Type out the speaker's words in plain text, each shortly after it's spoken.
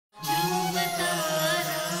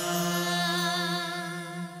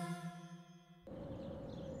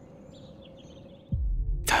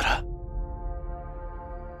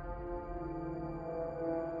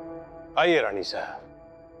आइए रानी साहब,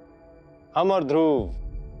 हम और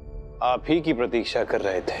ध्रुव आप ही की प्रतीक्षा कर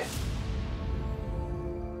रहे थे।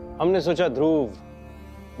 हमने सोचा ध्रुव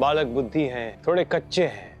बालक बुद्धि हैं, थोड़े कच्चे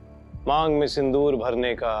हैं, मांग में सिंदूर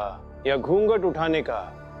भरने का या घूंघट उठाने का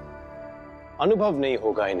अनुभव नहीं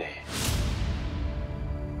होगा इन्हें,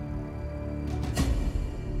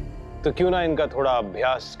 तो क्यों ना इनका थोड़ा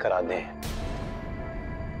अभ्यास करा दें।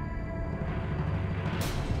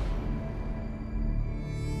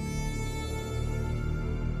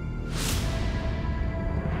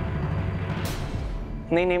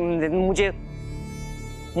 नहीं नहीं,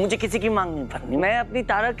 मुझे किसी की मांग नहीं भरनी। मैं अपनी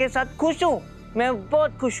तारा के साथ खुश हूँ, मैं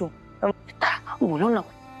बहुत खुश हूँ। बोलो ना,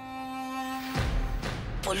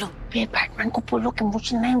 बोलो ये बैटमैन को बोलो कि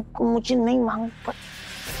मुझे नहीं मांग पर।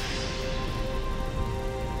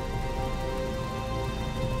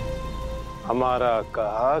 हमारा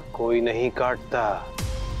कहा कोई नहीं काटता,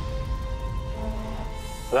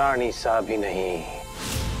 रानी सा भी नहीं।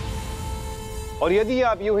 और यदि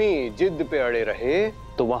आप यूं ही जिद पे अड़े रहे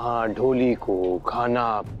तो वहां ढोली को खाना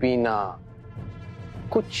पीना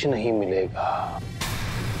कुछ नहीं मिलेगा।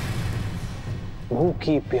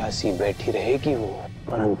 भूखी प्यासी बैठी रहेगी वो,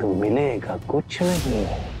 परंतु मिलेगा कुछ नहीं।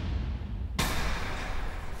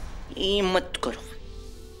 ये मत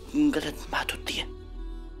करो, गलत बात होती है।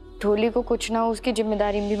 ढोली को कुछ ना हो उसकी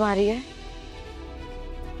जिम्मेदारी भी हमारी है।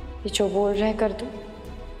 ये जो बोल रहे हैं कर दो।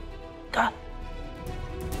 क्या?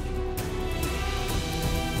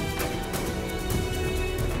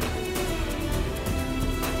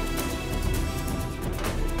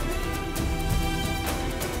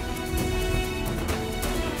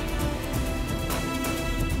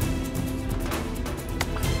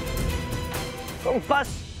 बस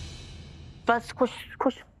बस, खुश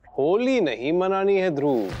खुश। होली नहीं मनानी है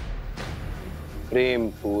ध्रुव, प्रेम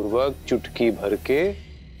पूर्वक चुटकी भर के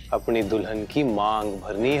अपनी दुल्हन की मांग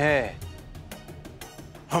भरनी है।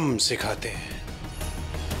 हम सिखाते हैं।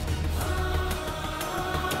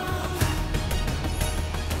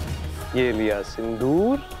 ये लिया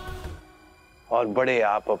सिंदूर और बढ़े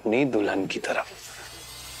आप अपनी दुल्हन की तरफ।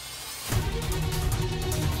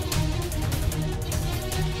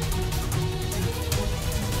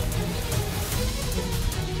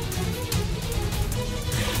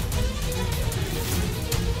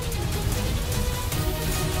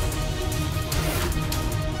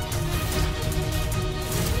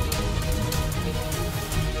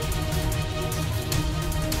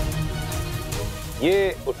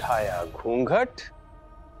 ये उठाया घूंघट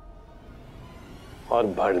और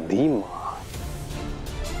भर दी मां।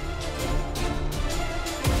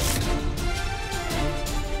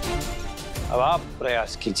 अब आप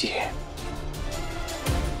प्रयास कीजिए।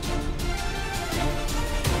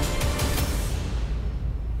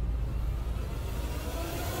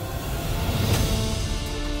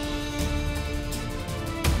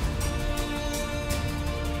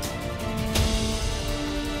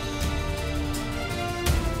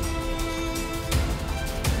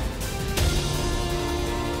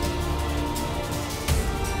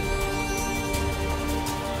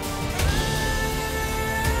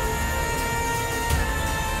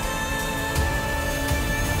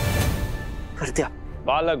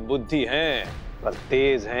 बालक बुद्धि हैं पर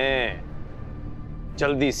तेज हैं,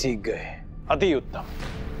 जल्दी सीख गए, अति उत्तम।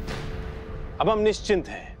 अब हम निश्चिंत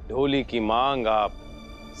हैं, ढोली की मांग आप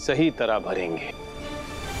सही तरह भरेंगे।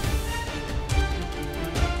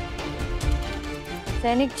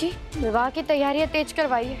 सैनिक जी, विवाह की तैयारियां तेज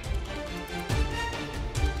करवाइए।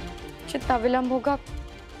 जितना विलंब होगा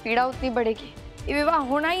पीड़ा उतनी बढ़ेगी। ये विवाह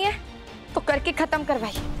होना ही है तो करके खत्म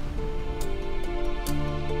करवाइए।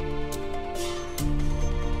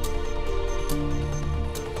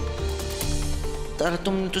 तारा,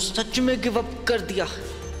 तुमने तो सच में गिव अप कर दिया।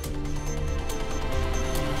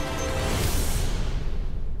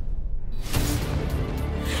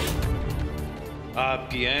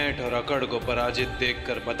 आपकी ऐंठ और अकड़ को पराजित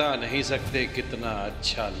देखकर बता नहीं सकते कितना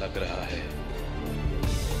अच्छा लग रहा है।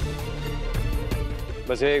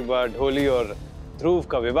 बस एक बार ढोली और ध्रुव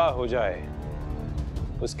का विवाह हो जाए,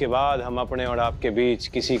 उसके बाद हम अपने और आपके बीच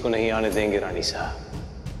किसी को नहीं आने देंगे रानी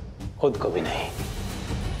साहब, खुद को भी नहीं।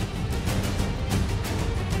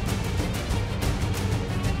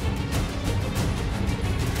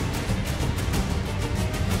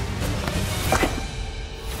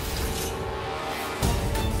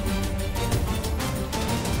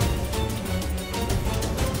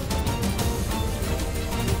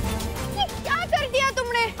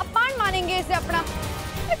 से अपना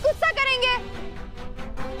गुस्सा करेंगे।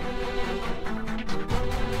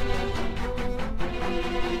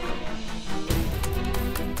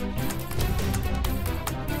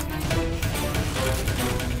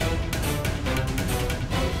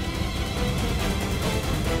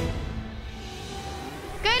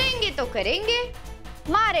 तो करेंगे,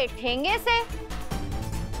 मारे ठेंगे से।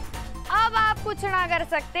 अब आप कुछ ना कर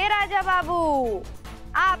सकते राजा बाबू,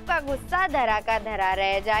 आपका गुस्सा धरा का धरा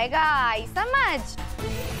रह जाएगा, आई समझ।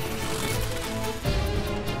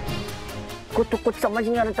 कुछ समझ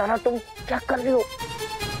नहीं आ रहा तारा, तुम क्या कर रही हो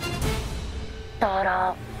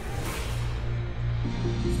तारा?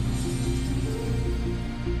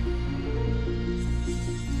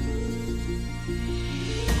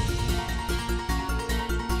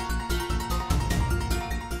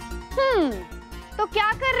 तो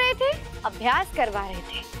क्या कर रहे थे? अभ्यास करवा रहे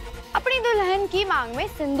थे, अपनी दुल्हन की मांग में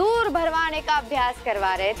सिंदूर भरवाने का अभ्यास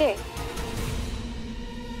करवा रहे थे।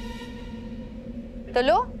 तो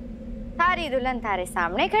लो, थारी दुल्हन थारे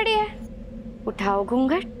सामने खड़ी है, उठाओ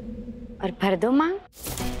घूंघट और भर दो मांग।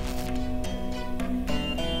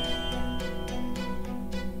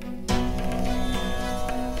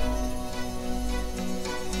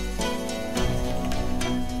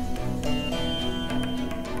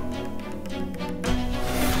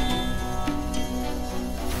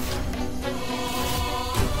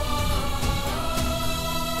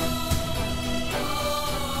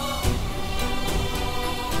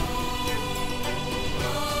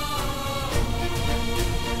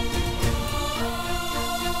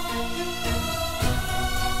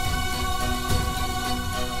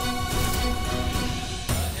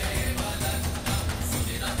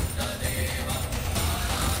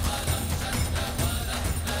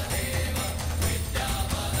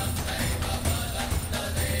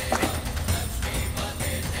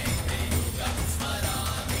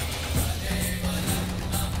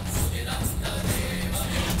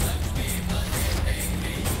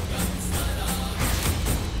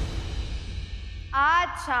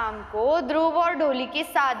 शाम को ध्रुव और ढोली की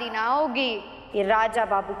शादी ना होगी, ये राजा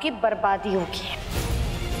बाबू की बर्बादी होगी।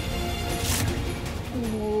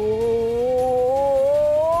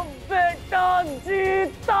 बेटा जी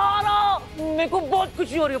तारा, मेरे को बहुत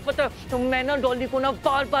खुशी हो रही है, पता है? तो मैं ना डॉली को ना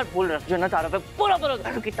बार बार बोल रहा हूँ ना तारा पे पूरा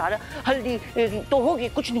कि तारा हल्दी तो होगी,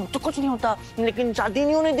 कुछ नहीं होता, लेकिन शादी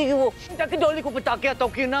नहीं होने देगी वो। जाके डॉली को बता के आता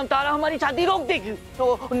हूँ कि ना तारा हमारी शादी रोक देगी,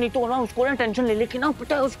 तो नहीं तो ना उसको ना टेंशन ले लेके ना,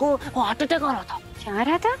 पता है उसको हार्ट अटैक आ रहा था। क्या आ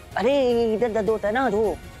रहा था? अरे इधर दर्द होता है ना।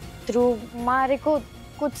 ध्रुव, मारे को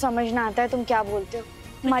कुछ समझ ना आता है, तुम क्या बोलते हो?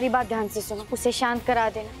 हमारी बात ध्यान से सुनो, उसे शांत करा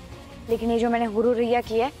देना, लेकिन ये जो मैंने हुरू रिया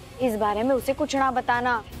की है, इस बारे में उसे कुछ ना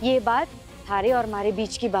बताना। ये बात थारे और हमारे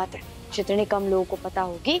बीच की बात है, जितने कम लोगों को पता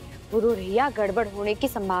होगी, हुरू रिया गड़बड़ होने की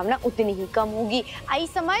संभावना उतनी ही कम होगी, आई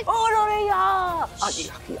समझ?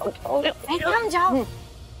 एकदम जाओ।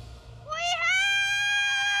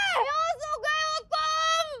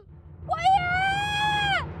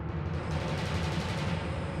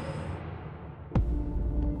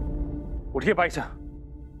 उठिए भाई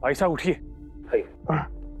साहब उठिए।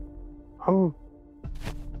 हम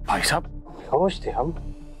भाई साहब होश थे, हम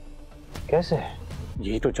कैसे?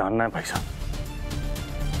 यही तो जानना है भाई साहब।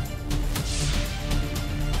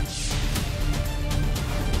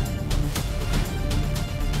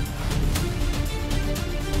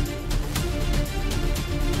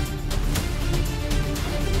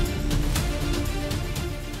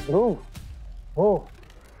 वो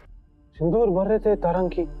सिंदूर भर रहे थे तारंग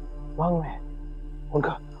की मांग में,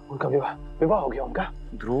 उनका विवाह हो गया उनका।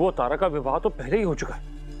 ध्रुव और तारा का विवाह तो पहले ही हो चुका है।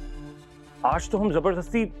 आज तो हम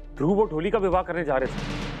जबरदस्ती ध्रुव और ढोली का विवाह करने जा रहे थे।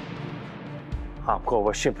 आपको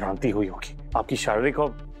अवश्य भ्रांति हुई होगी, आपकी शारीरिक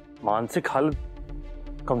और मानसिक हालत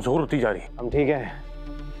कमजोर होती जा रही है। हम ठीक हैं,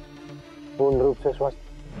 पूर्ण रूप से स्वस्थ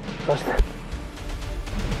हैं।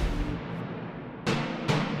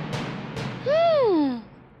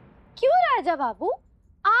 क्यों राजा बाबू,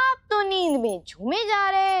 आप तो नींद में झूमे जा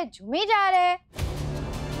रहे।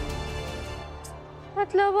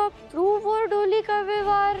 मतलब अब ध्रुव और ढोली का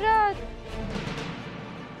विवाह रात?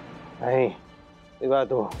 नहीं, विवाह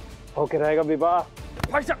तो होके रहेगा। विवाह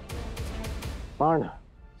भाई साहब, मान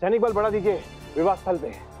सैनिक बल बढ़ा दीजिए विवाह स्थल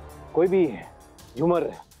पे। कोई भी झूमर,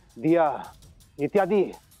 दिया इत्यादि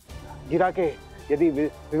गिरा के यदि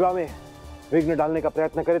विवाह में विघ्न डालने का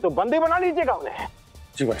प्रयत्न करे तो बंदी बना लीजिएगा उन्हें।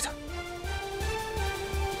 जी भाई साहब।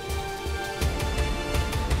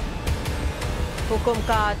 हुकुम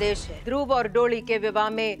का आदेश है, ध्रुव और ढोली के विवाह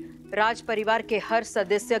में राज परिवार के हर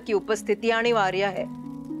सदस्य की उपस्थिति अनिवार्य है।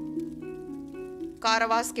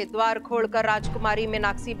 कारावास के द्वार खोलकर राजकुमारी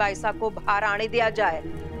मीनाक्षी बाईसा को बाहर आने दिया जाए।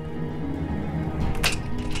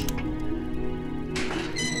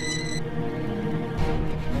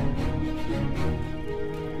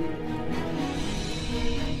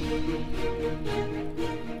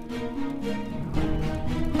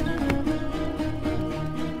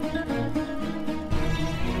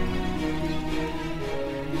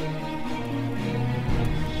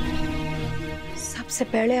 सबसे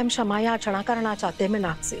पहले हम क्षमा याचना करना चाहते हैं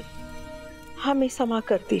मीनाक्षी, हमें क्षमा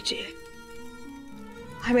कर दीजिए।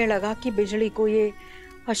 हमें लगा कि बिजली को ये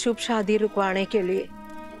अशुभ शादी रुकवाने के लिए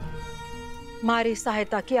हमारी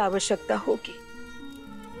सहायता की आवश्यकता होगी,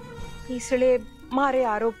 इसलिए हमारे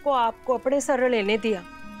आरोप को आपको अपने सर लेने दिया,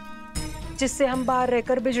 जिससे हम बाहर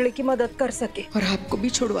रहकर बिजली की मदद कर सके और आपको भी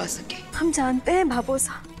छुड़वा सके। हम जानते हैं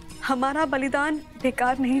भाबोसा, हमारा बलिदान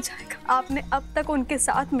बेकार नहीं जाएगा। आपने अब तक उनके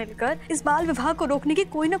साथ मिलकर इस बाल विवाह को रोकने की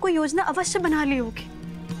कोई ना कोई योजना अवश्य बना ली होगी।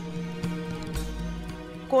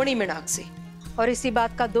 कोणी मीनाक्षी, और इसी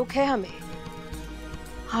बात का दुख है हमें।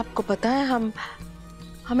 आपको पता है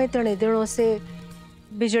हम इतने दिनों से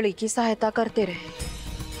बिजली की सहायता करते रहे।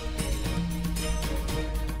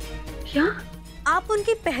 क्या आप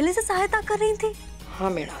उनकी पहले से सहायता कर रही थी? हाँ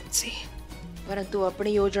मीनाक्षी, परंतु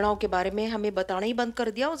अपनी योजनाओं के बारे में हमें बताना ही बंद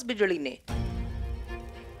कर दिया उस बिजली ने।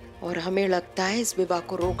 और हमें लगता है इस विवाह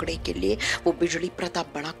को रोकने के लिए वो बिजली प्रताप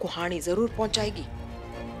बड़ा को हानि जरूर पहुंचाएगी।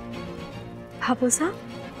 भाबोसा,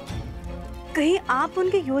 कहीं आप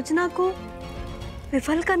उनकी योजना को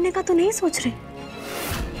विफल करने का तो नहीं सोच रहे?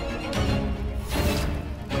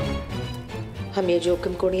 हम ये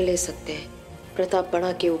जोखिम को नहीं ले सकते। प्रताप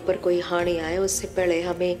बड़ा के ऊपर कोई हानि आए उससे पहले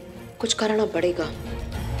हमें कुछ करना पड़ेगा।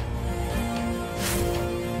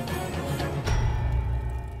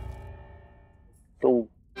 टू,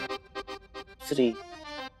 3,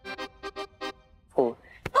 4।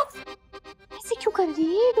 ऐसे क्यों कर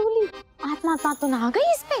रही है डोली? आत्मा तो ना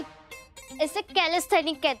गई इस पे? इसे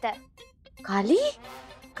कैलिस्थेनिक कहते हैं। काली?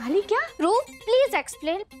 काली क्या? ध्रुव, प्लीज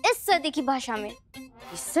एक्सप्लेन इस सदी की भाषा में।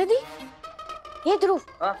 इस सदी? ये ध्रुव,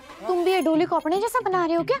 तुम भी ये डोली को अपने जैसा बना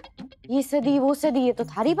रहे हो क्या? ये सदी वो सदी, ये तो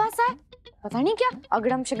थारी भाषा है। पता नहीं क्या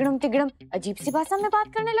अगड़म शगड़म तिगड़म अजीब सी भाषा में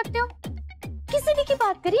बात करने लगते हो। किस सदी की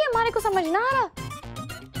बात करी है? हमारे को समझ ना आ रहा।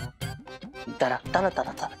 तारा तारा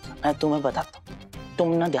तारा तारा, मैं तुम्हें बताता हूँ,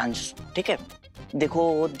 तुम ना ध्यान से सुनो, ठीक है?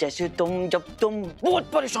 देखो, जैसे जब तुम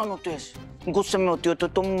बहुत परेशान होते हो, गुस्से में होती हो, तो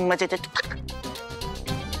तुम मजे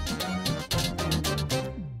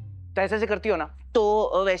तो ऐसे करती हो ना,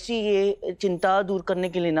 तो वैसे ये चिंता दूर करने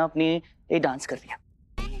के लिए ना अपनी ये डांस कर लिया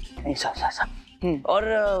ऐसा। और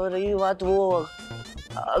रही बात वो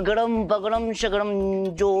अगड़म बगड़म शगड़म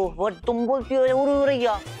जो वर्ड तुम बोलती हो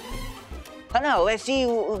रिया, है ना, वैसी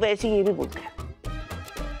ये भी बोलते हैं।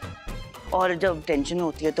 और जब टेंशन में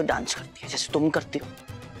होती है तो डांस करती है जैसे तुम करती हो।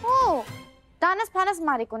 ओ, डांस फानस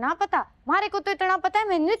मारे को ना पता, मारे को तो इतना पता है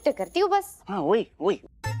मैं नृत्य करती हूँ बस। हाँ वही।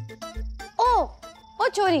 ओ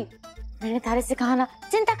चोरी, मैंने थारे से कहा ना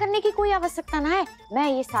चिंता करने की कोई आवश्यकता ना है, मैं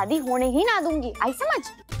ये शादी होने ही ना दूंगी, आई समझ?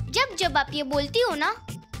 जब आप ये बोलती हो ना,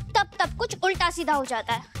 तब कुछ उल्टा सीधा हो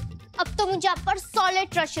जाता है। अब तो मुझे आप पर सॉलिड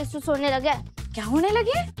ट्रस्ट इश्यूज होने लगे। क्या होने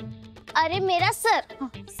लगे? अरे मेरा सर।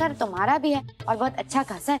 सर तुम्हारा भी है और बहुत अच्छा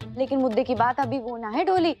खासा है, लेकिन मुद्दे की बात अभी वो ना है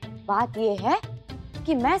डोली। बात ये है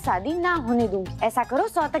कि मैं शादी ना होने दूंगी। ऐसा करो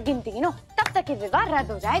 100 तक गिनती गिनो, तब तक ये विवाह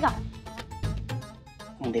रद्द हो जाएगा।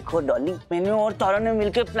 देखो डॉली, मैंने और तारा ने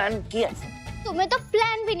मिलकर प्लान किया है। तुम्हें तो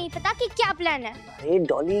प्लान भी नहीं पता कि क्या प्लान है। अरे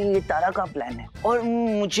डॉली, ये तारा का प्लान है और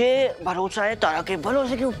मुझे भरोसा है तारा के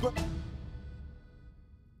भरोसे के ऊपर।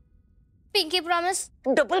 Pinky promise?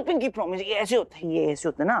 Double pinky promise, ये ऐसे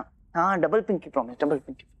होता है ना। हाँ, double pinky promise, double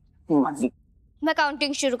Pinky. मान ली। मैं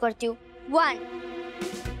काउंटिंग शुरू करती हूँ। 1,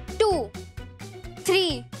 2,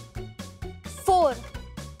 3, 4,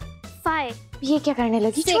 5। ये क्या करने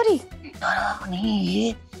लगी चोरी? नहीं,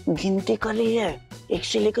 ये गिनती कर रही है 1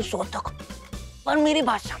 से लेकर 100 तक, पर मेरी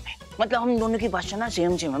भाषा में। मतलब हम दोनों की भाषा ना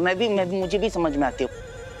सेम है। मुझे भी समझ में आती है,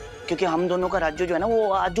 क्योंकि हम दोनों का राज्य जो है ना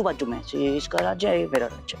वो आजू बाजू में है। इसका राज्य है, मेरा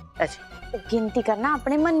राज्य, ऐसे। गिनती करना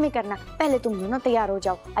अपने मन में करना, पहले तुम दोनों तैयार हो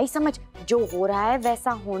जाओ, आई समझ? जो हो रहा है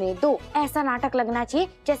वैसा होने दो, ऐसा नाटक लगना चाहिए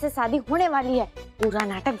जैसे शादी होने वाली है। पूरा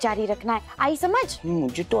नाटक जारी रखना है, आई समझ?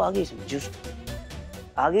 मुझे तो आ गई समझ,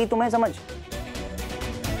 आ गई तुम्हें समझ।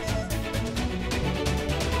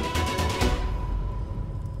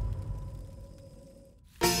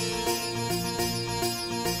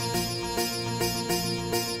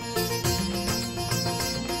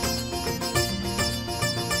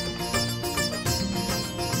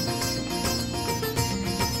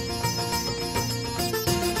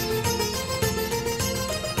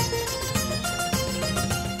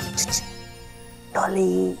 डॉली,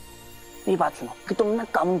 मेरी बात सुनो कि तुम ना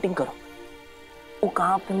काउंटिंग करो। वो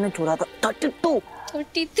कहाँ तुमने छोड़ा था? 32,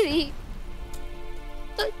 33,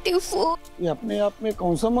 34। ये अपने आप में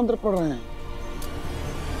कौन सा मंत्र पढ़ रहे हैं?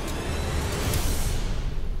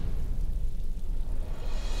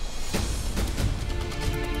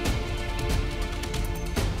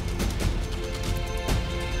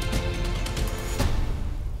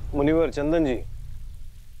 मुनिवर चंदन जी,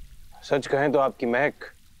 सच कहें तो आपकी महक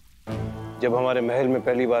जब हमारे महल में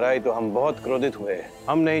पहली बार आई तो हम बहुत क्रोधित हुए।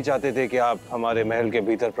 हम नहीं चाहते थे कि आप हमारे महल के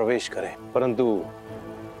भीतर प्रवेश करें, परंतु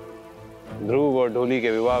ध्रुव और ढोली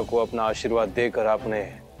के विवाह को अपना आशीर्वाद देकर आपने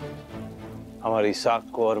हमारी साख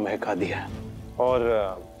को और महका दिया।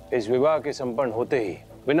 और इस विवाह के संपन्न होते ही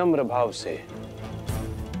विनम्र भाव से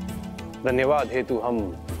धन्यवाद हेतु हम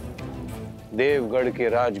देवगढ़ के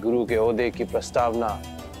राजगुरु के ओहदे की प्रस्तावना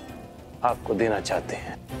आपको देना चाहते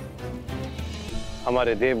हैं।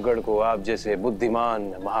 हमारे देवगढ़ को आप जैसे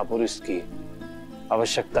बुद्धिमान महापुरुष की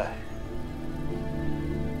आवश्यकता है,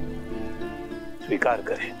 स्वीकार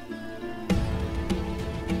करें।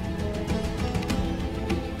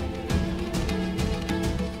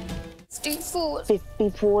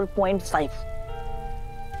 54.5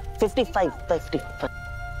 55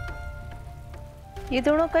 ये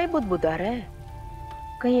दोनों कहीं बुदबुदा रहे हैं।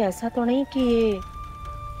 कहीं ऐसा तो नहीं कि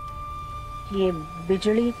ये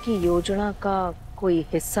बिजली की योजना का कोई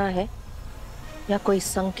हिस्सा है या कोई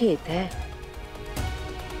संकेत है?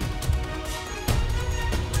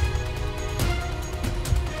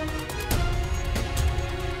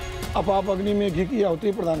 अब आप अग्नि में घी की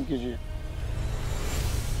आहुति प्रदान कीजिए।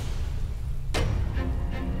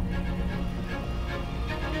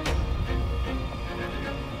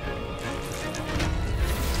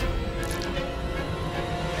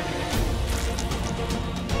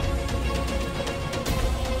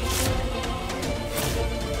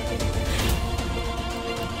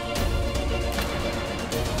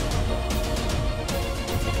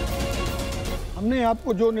 हमने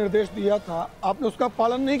आपको जो निर्देश दिया था आपने उसका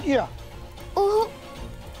पालन नहीं किया। ओह,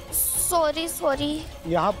 सॉरी।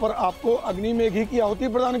 यहाँ पर आपको अग्नि में घी की आहुति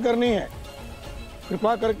प्रदान करनी है।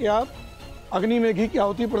 कृपा करके आप अग्नि में घी की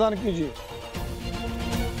आहुति प्रदान कीजिए।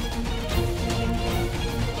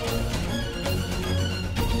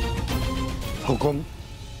 हुकुम,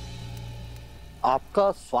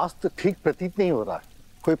 आपका स्वास्थ्य ठीक प्रतीत नहीं हो रहा,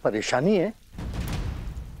 कोई परेशानी है?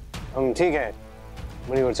 हम ठीक हैं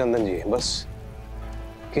मुनिवर चंदन जी, बस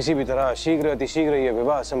किसी भी तरह शीघ्र अतिशीघ्र ये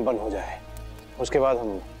विवाह संपन्न हो जाए। उसके बाद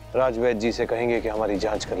हम राजवैद्य जी से कहेंगे कि हमारी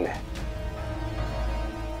जांच कर लें।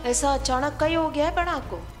 ऐसा अचानक कहीं हो गया है बड़ा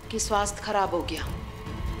को कि स्वास्थ्य खराब हो गया?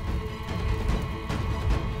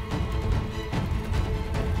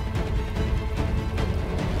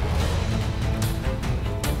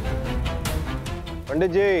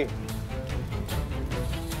 पंडित जी,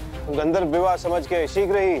 गंधर्व विवाह समझ के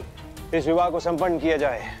शीघ्र ही इस विवाह को संपन्न किया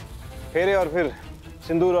जाए। फेरे और फिर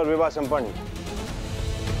सिंदूर और विवाह संपन्न।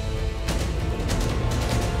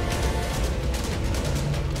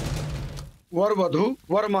 वर वधु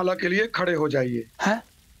वरमाला के लिए खड़े हो जाइए। हैं?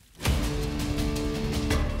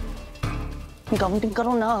 काउंटिंग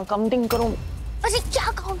करो ना, काउंटिंग करो। अरे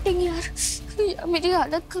क्या काउंटिंग यार, मेरी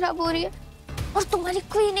हालत खराब हो रही है और तुम्हारी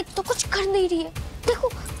क्वीन एक तो कुछ कर नहीं रही है। देखो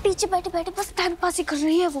पीछे बैठे बैठे बस टाइम पास ही कर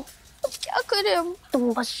रही है वो। अब क्या करें हम?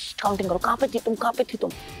 तुम बस काउंटिंग करो। कहाँ पे थी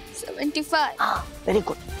तुम? 75। हाँ, वेरी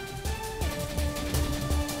गुड।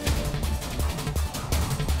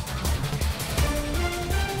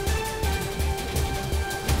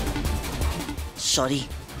 सॉरी,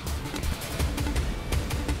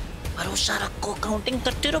 भरोसा रखो, काउंटिंग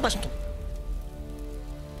करते रहो बस तुम।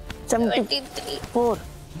 74,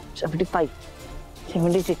 75, 76,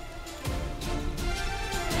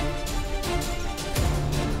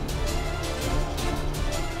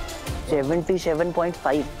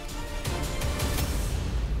 77.5,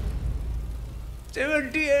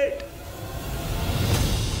 78,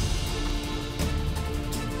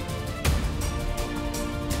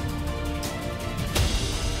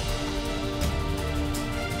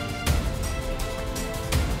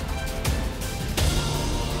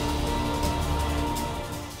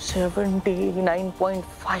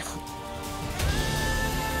 79.5।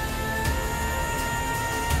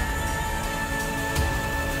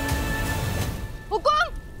 हुकुम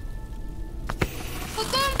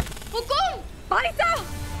भाई साहब,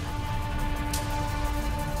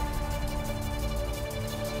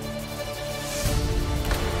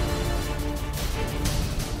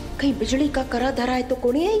 कहीं बिजली का करा धरा है तो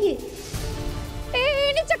कौन है ये?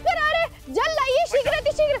 इन्हें चक्कर आ रहे, जल लाइए शीघ्र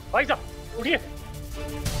अतिशीघ्र। भाई साहब उठिए।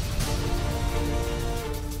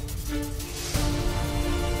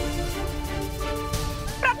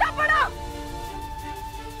 प्रताप पड़ा,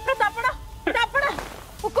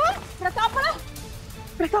 हुकुम प्रताप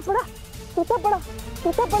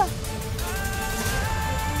पड़ा।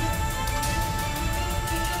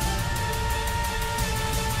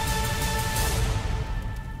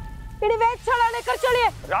 वैद्य छड़ा लेकर चलिए।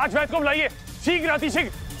 राजवैद्य को बुलाइए शीघ्र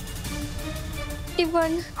अतिशीघ्र।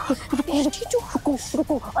 81. रुको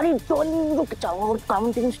रुको, अरे डॉली रुक जाओ,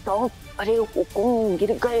 काउंटिंग स्टॉप। अरे हुकुम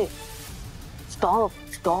गिर गए। Stop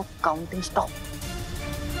stop counting stop.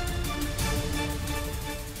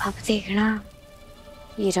 अब देखना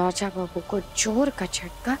ये राजा बाबू को जोर का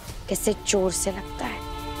झटका कैसे जोर से लगता है।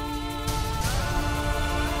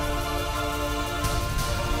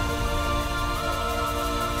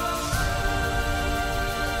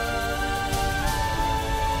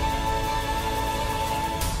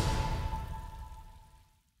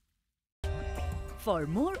 For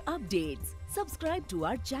more updates, subscribe to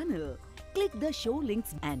our channel, click the show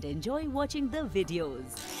links and enjoy watching the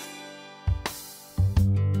videos.